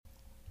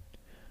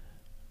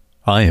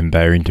I am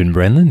Barrington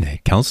Brennan,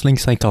 a counseling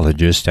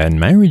psychologist and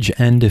marriage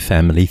and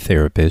family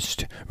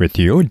therapist, with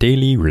your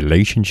daily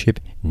relationship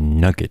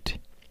nugget.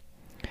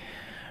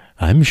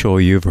 I'm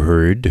sure you've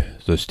heard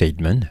the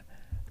statement,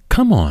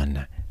 "Come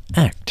on,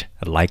 act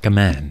like a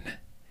man."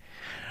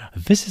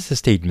 This is a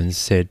statement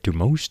said to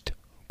most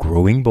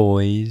growing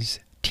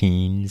boys,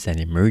 teens, and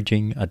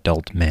emerging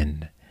adult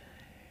men.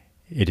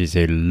 It is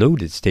a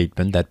loaded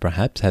statement that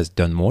perhaps has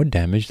done more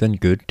damage than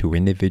good to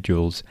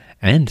individuals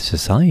and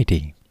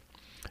society.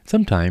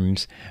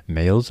 Sometimes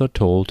males are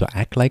told to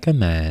act like a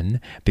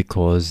man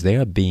because they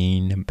are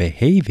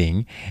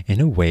behaving in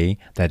a way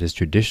that is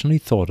traditionally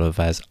thought of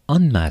as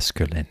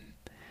unmasculine.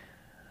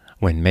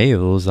 When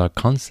males are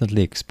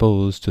constantly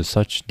exposed to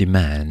such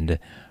demand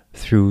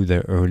through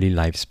their early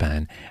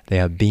lifespan, they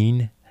are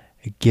being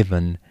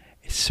given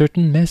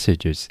certain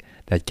messages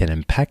that can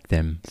impact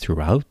them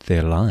throughout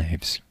their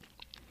lives.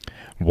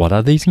 What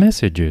are these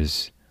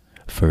messages?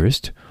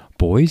 First,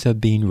 boys are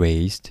being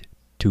raised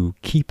to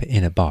keep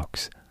in a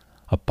box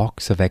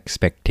of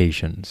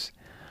expectations.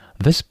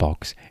 This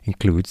box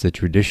includes the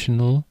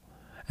traditional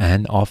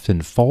and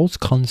often false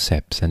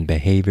concepts and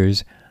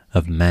behaviors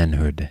of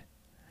manhood.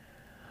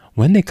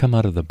 When they come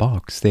out of the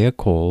box, they are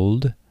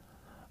called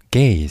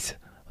gays,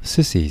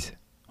 sissies,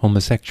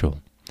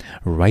 homosexual.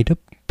 Writer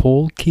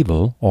Paul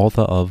Keeble,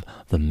 author of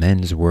the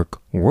Men's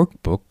Work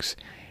Workbooks,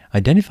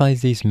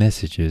 identifies these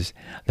messages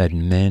that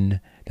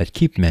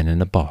keep men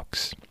in a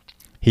box.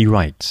 He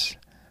writes,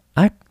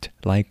 "Act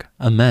like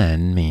a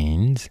man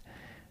means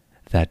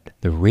that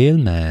the real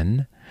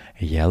man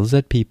yells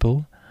at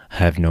people,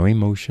 have no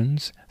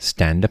emotions,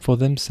 stand up for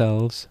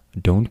themselves,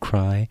 don't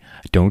cry,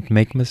 don't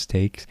make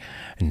mistakes,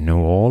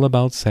 know all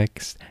about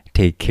sex,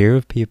 take care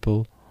of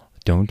people,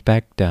 don't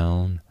back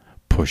down,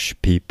 push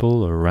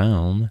people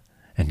around,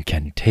 and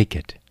can take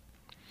it."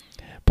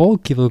 Paul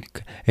Keeble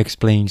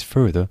explains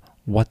further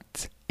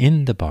what's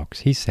in the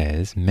box. He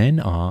says men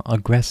are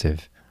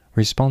aggressive,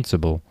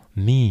 responsible,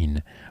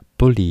 mean,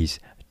 bullies,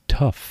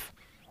 tough,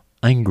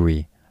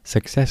 angry,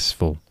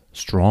 successful,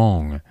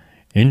 strong,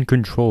 in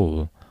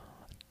control,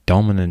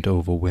 dominant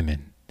over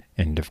women.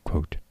 End of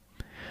quote.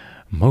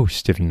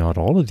 Most, if not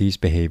all of these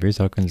behaviors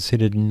are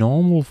considered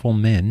normal for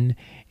men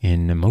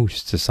in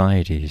most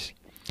societies.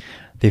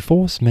 They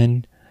force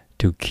men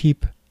to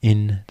keep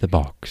in the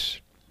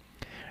box.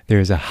 There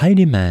is a high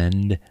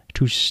demand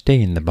to stay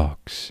in the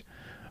box.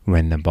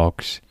 When a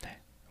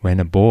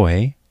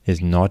boy is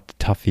not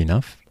tough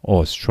enough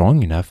or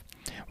strong enough,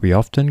 we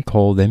often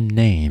call them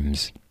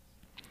names.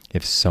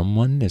 If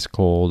someone is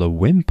called a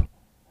wimp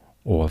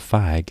or a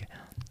fag,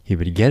 he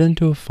would get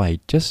into a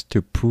fight just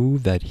to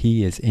prove that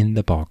he is in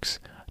the box,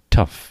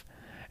 tough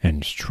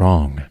and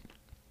strong.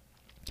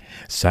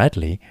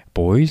 Sadly,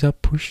 boys are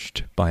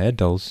pushed by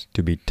adults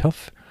to be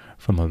tough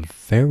from a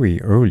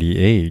very early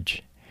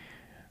age.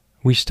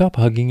 We stop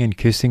hugging and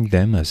kissing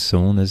them as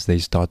soon as they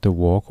start to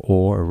walk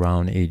or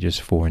around ages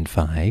 4 and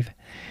 5.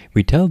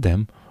 We tell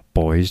them,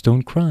 boys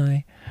don't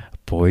cry,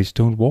 boys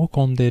don't walk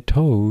on their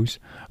toes,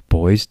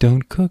 boys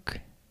don't cook.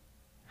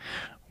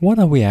 What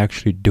are we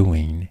actually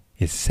doing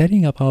is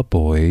setting up our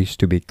boys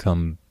to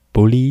become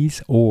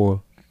bullies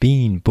or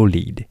being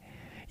bullied.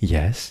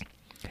 Yes,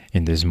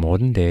 in this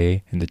modern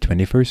day, in the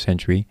 21st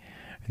century,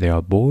 there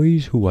are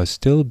boys who are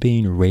still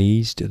being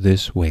raised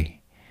this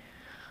way.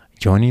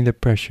 Joining the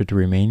pressure to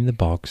remain in the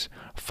box,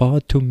 far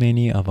too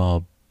many of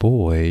our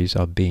boys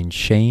are being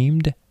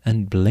shamed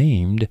and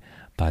blamed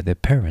by their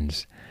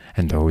parents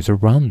and those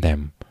around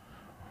them,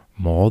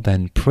 more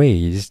than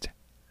praised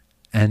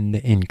and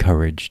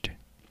encouraged.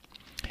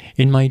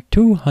 In my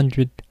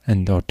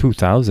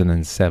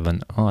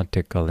 2007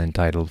 article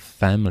entitled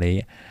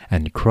 "Family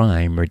and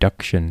Crime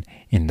Reduction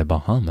in the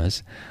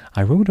Bahamas,"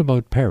 I wrote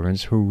about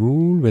parents who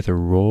rule with a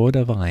rod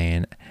of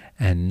iron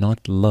and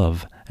not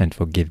love and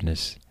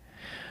forgiveness.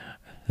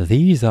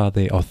 These are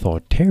the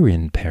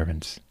authoritarian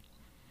parents.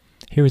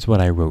 Here is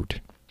what I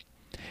wrote.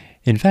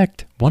 In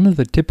fact, one of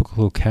the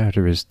typical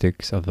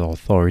characteristics of the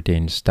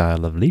authoritarian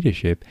style of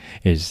leadership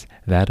is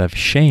that of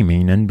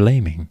shaming and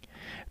blaming.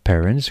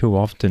 Parents who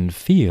often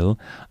feel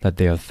that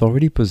their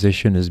authority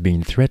position is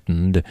being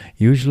threatened,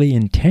 usually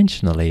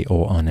intentionally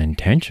or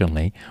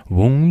unintentionally,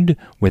 wound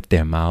with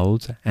their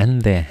mouths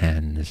and their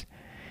hands.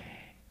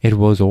 It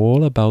was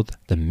all about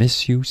the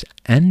misuse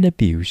and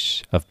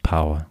abuse of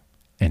power.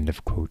 End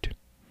of quote.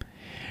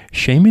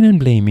 Shaming and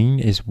blaming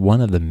is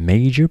one of the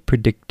major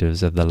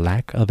predictors of the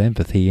lack of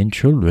empathy in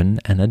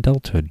children and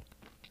adulthood.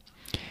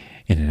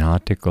 In an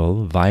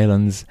article,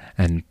 "Violence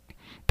and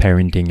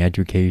Parenting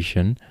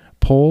Education,"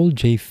 Paul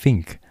J.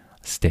 Fink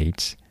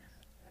states,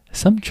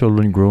 "Some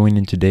children growing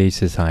in today's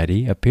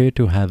society appear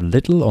to have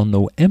little or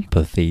no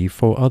empathy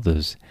for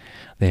others.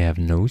 They have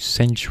no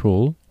sense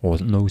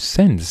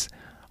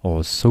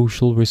or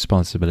social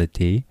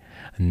responsibility,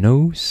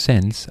 no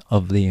sense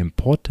of the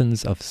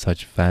importance of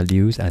such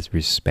values as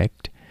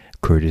respect,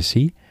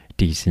 courtesy,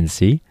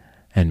 decency,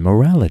 and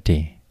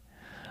morality.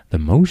 The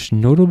most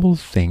notable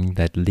thing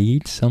that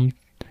leads some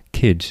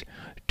kids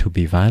to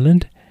be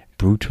violent,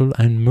 brutal,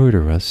 and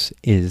murderous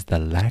is the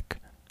lack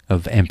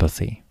of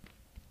empathy.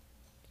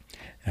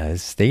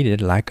 As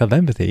stated, lack of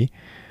empathy,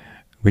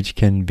 which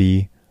can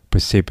be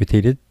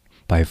precipitated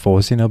by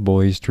forcing our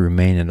boys to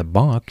remain in a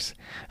box,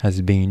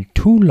 has been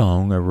too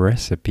long a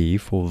recipe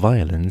for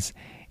violence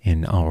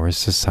in our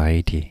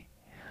society.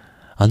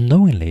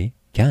 Unknowingly,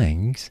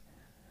 gangs,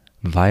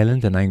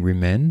 violent and angry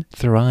men,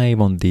 thrive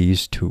on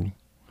these too.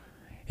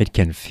 It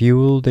can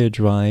fuel their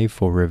drive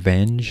for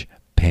revenge,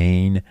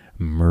 pain,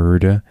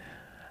 murder,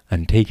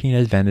 and taking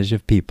advantage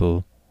of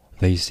people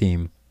they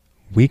seem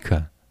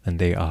weaker than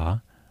they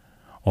are,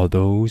 or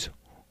those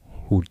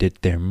who did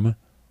them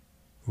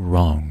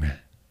wrong.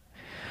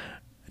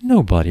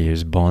 Nobody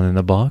is born in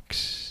a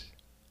box.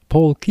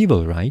 Paul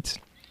Keeble writes,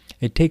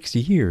 "It takes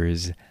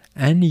years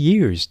and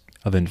years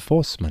of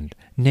enforcement,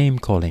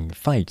 name-calling,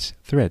 fights,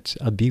 threats,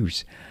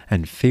 abuse,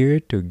 and fear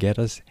to get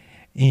us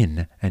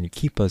in and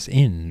keep us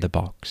in the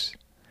box.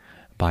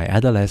 By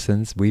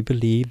adolescence, we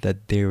believe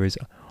that there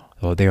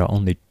are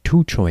only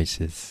two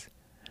choices.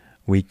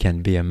 We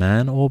can be a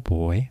man or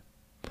boy,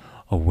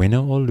 a winner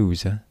or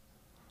loser,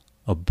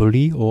 a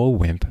bully or a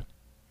wimp,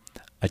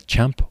 a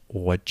champ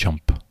or a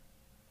chump."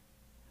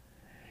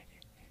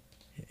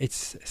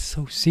 It's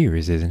so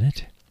serious, isn't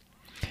it?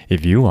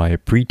 If you are a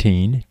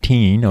preteen,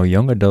 teen, or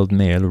young adult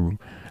male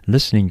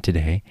listening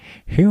today,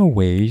 here are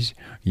ways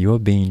you are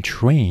being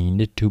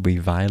trained to be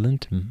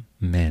violent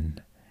men.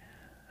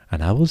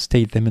 And I will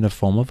state them in the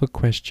form of a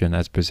question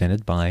as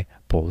presented by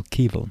Paul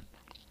Keeble.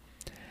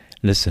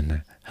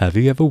 Listen, have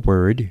you ever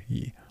worried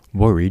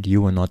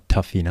you were not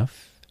tough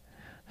enough?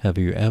 Have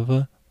you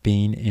ever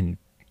been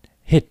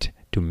hit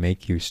to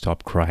make you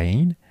stop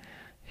crying?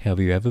 Have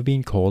you ever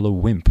been called a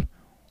wimp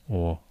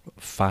or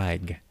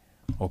fag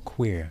or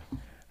queer?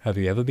 Have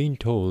you ever been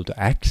told to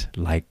act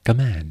like a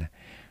man?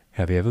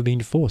 Have you ever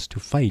been forced to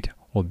fight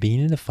or been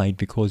in a fight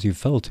because you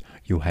felt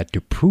you had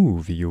to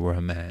prove you were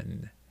a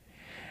man?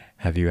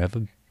 Have you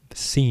ever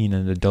seen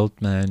an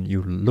adult man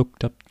you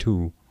looked up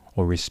to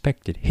or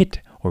respected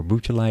hit or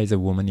brutalize a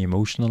woman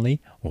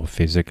emotionally or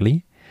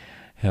physically?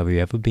 Have you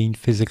ever been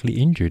physically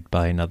injured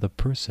by another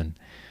person?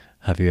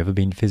 Have you ever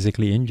been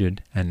physically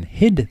injured and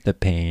hid the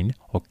pain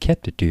or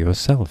kept it to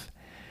yourself?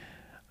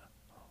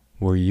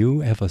 Were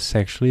you ever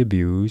sexually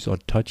abused or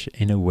touched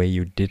in a way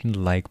you didn't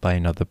like by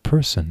another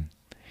person?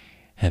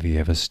 Have you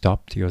ever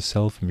stopped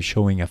yourself from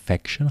showing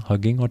affection,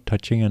 hugging or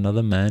touching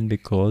another man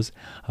because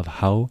of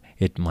how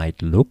it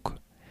might look?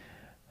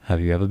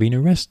 Have you ever been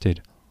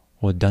arrested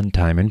or done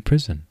time in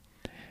prison?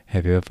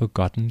 Have you ever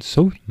gotten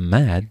so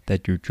mad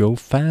that you drove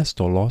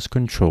fast or lost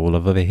control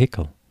of a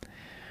vehicle?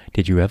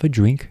 Did you ever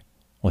drink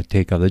or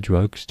take other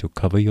drugs to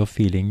cover your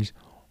feelings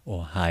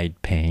or hide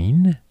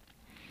pain?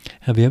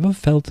 Have you ever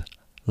felt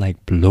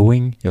like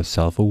blowing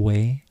yourself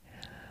away?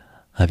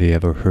 Have you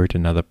ever hurt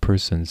another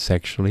person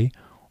sexually,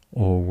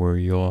 or were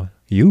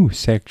you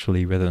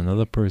sexually with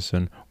another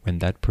person when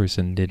that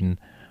person didn't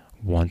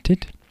want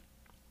it?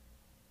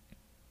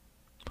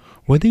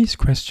 Were these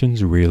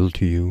questions real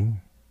to you?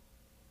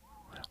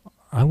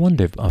 I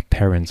wonder if our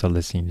parents are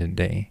listening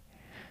today.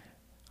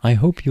 I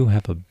hope you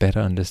have a better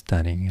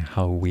understanding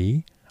how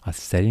we are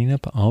setting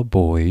up our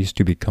boys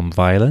to become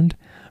violent,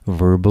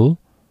 verbally,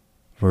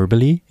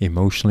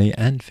 emotionally,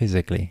 and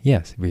physically.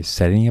 Yes, we're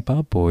setting up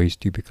our boys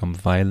to become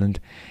violent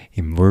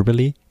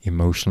verbally,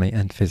 emotionally,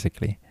 and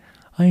physically.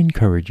 I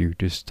encourage you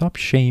to stop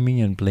shaming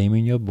and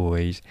blaming your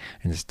boys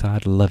and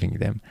start loving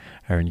them.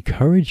 I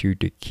encourage you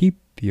to keep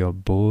your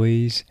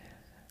boys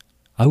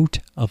out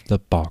of the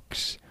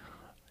box.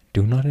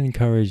 Do not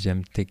encourage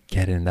them to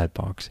get in that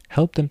box.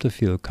 Help them to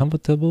feel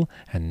comfortable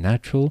and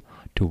natural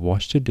to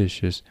wash the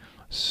dishes,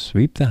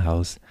 sweep the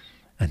house,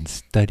 and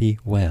study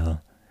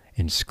well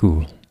in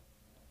school.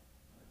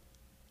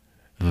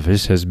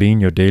 This has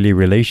been your daily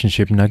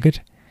relationship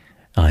nugget.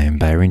 I am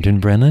Barrington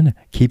Brennan,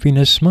 keeping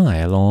a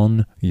smile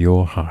on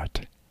your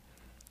heart.